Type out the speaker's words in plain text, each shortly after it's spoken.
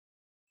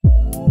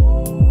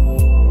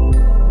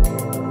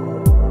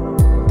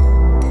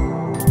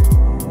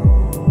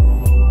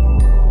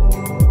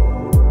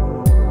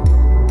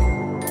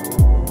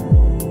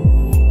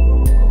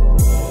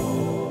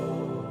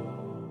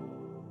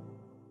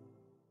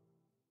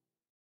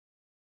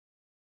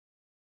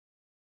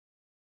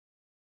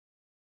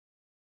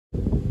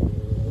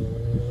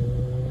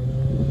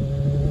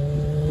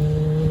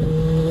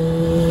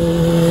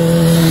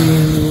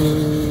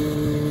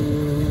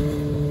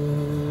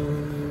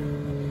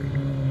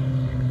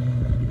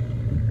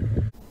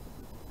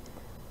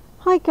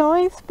Hi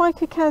guys,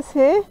 Biker Kaz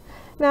here.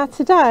 Now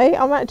today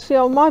I'm actually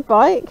on my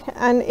bike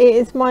and it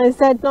is my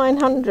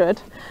Z900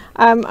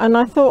 and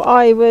I thought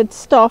I would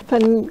stop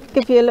and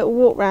give you a little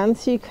walk round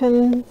so you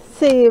can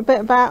see a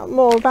bit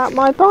more about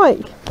my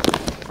bike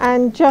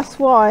and just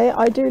why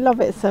I do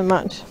love it so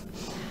much.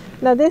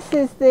 Now this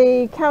is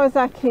the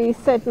Kawasaki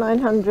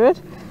Z900,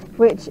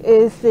 which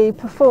is the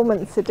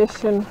performance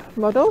edition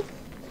model.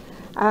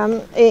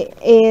 It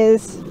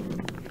is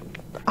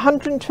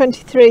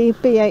 123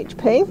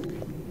 bhp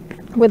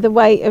with a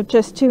weight of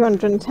just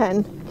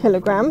 210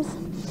 kilograms,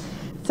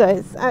 so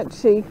it's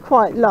actually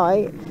quite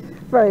light,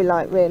 very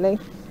light really,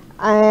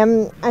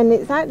 and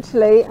it's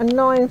actually a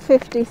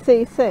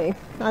 950cc.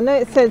 I know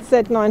it said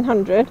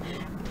Z900,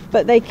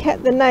 but they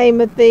kept the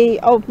name of the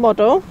old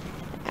model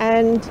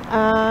and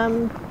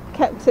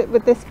kept it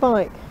with this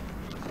bike.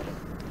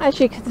 As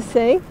you can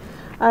see,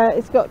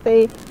 it's got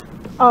the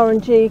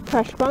R&G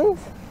crash bungs,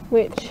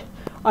 which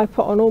I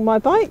put on all my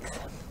bikes,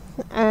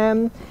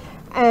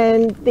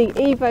 and the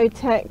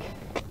Evotech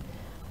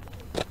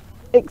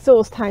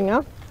exhaust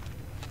hanger.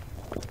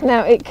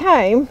 Now it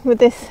came with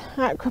this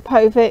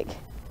Akrapovic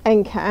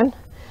end can,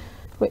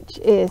 which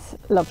is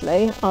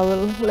lovely. I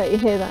will let you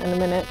hear that in a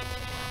minute,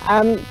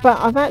 but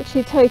I've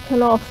actually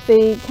taken off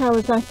the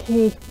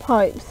Kawasaki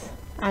pipes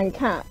and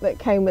cap that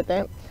came with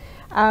it,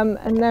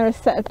 and they're a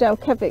set of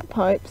Delkevic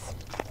pipes,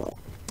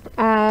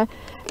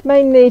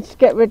 mainly to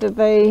get rid of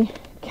the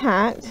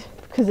cat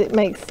because it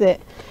makes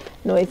it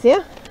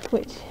noisier,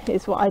 which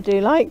is what I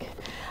do like,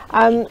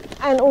 and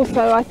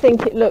also I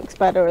think it looks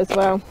better as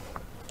well,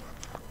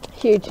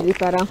 hugely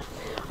better.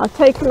 I've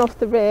taken off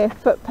the rear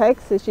foot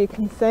pegs, as you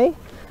can see,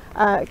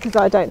 because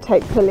I don't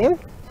take pillion,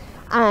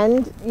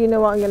 and you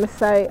know what I'm going to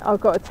say, I've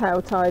got a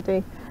tail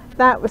tidy.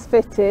 That was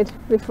fitted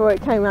before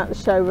it came out the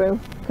showroom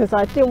because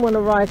I didn't want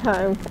to ride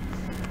home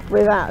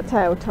without a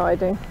tail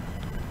tidy.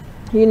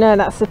 You know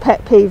that's a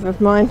pet peeve of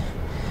mine.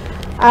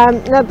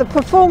 Now the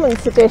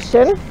performance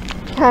edition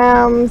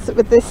comes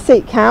with this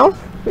seat cowl,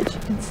 which you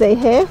can see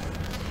here,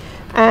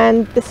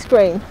 and the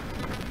screen,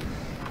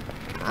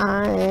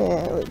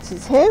 which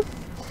is here.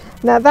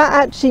 Now that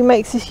actually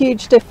makes a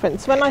huge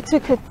difference. When I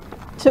took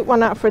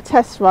one out for a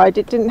test ride,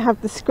 it didn't have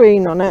the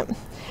screen on it,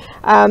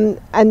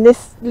 and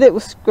this little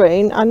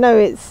screen, I know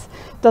it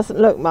doesn't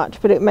look much,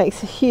 but it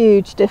makes a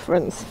huge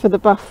difference for the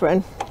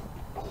buffering,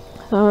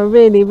 so I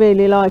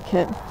really like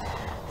it.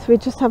 So we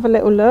just have a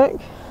little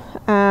look.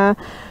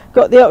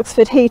 Got the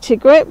Oxford heated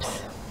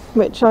grips,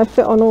 which I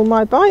fit on all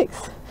my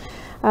bikes.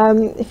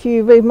 If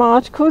you read my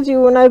articles, you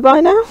will know by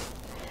now.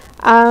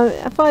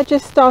 If I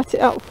just start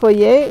it up for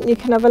you, you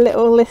can have a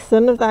little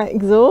listen of that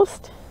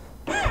exhaust.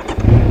 Oh,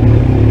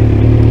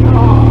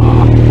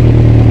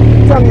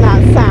 doesn't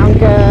that sound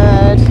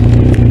good?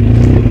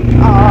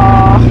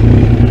 Oh,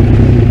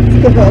 let's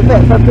give it a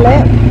bit of a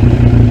blip.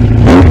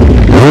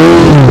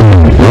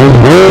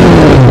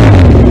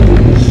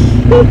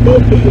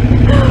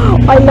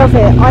 I love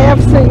it, I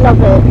absolutely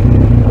love it.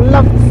 I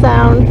love the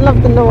sound,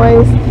 love the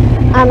noise,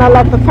 and I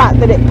love the fact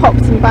that it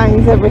pops and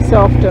bangs every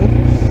so often.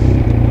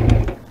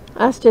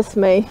 That's just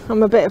me,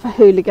 I'm a bit of a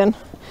hooligan.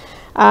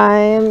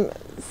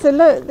 So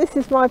look, this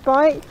is my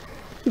bike.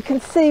 You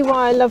can see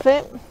why I love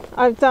it.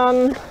 I've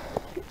done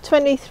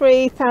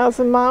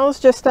 23,000 miles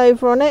just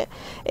over on it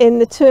in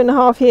the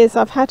 2.5 years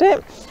I've had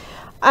it.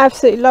 I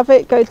absolutely love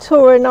it. Go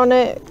touring on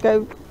it,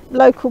 go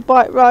local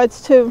bike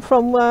rides to and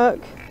from work.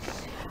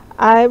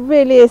 It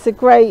really is a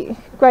great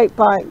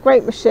bike,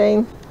 great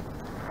machine,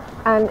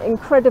 and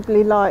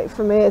incredibly light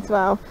for me as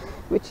well,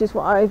 which is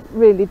what I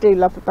really do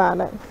love about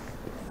it.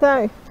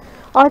 So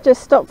I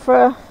just stopped for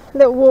a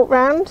little walk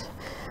round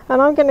and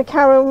I'm going to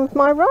carry on with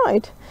my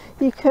ride.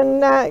 You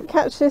can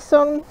catch this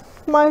on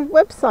my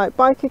website,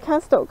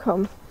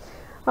 bikerkaz.com.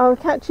 I'll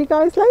catch you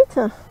guys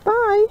later.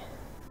 Bye.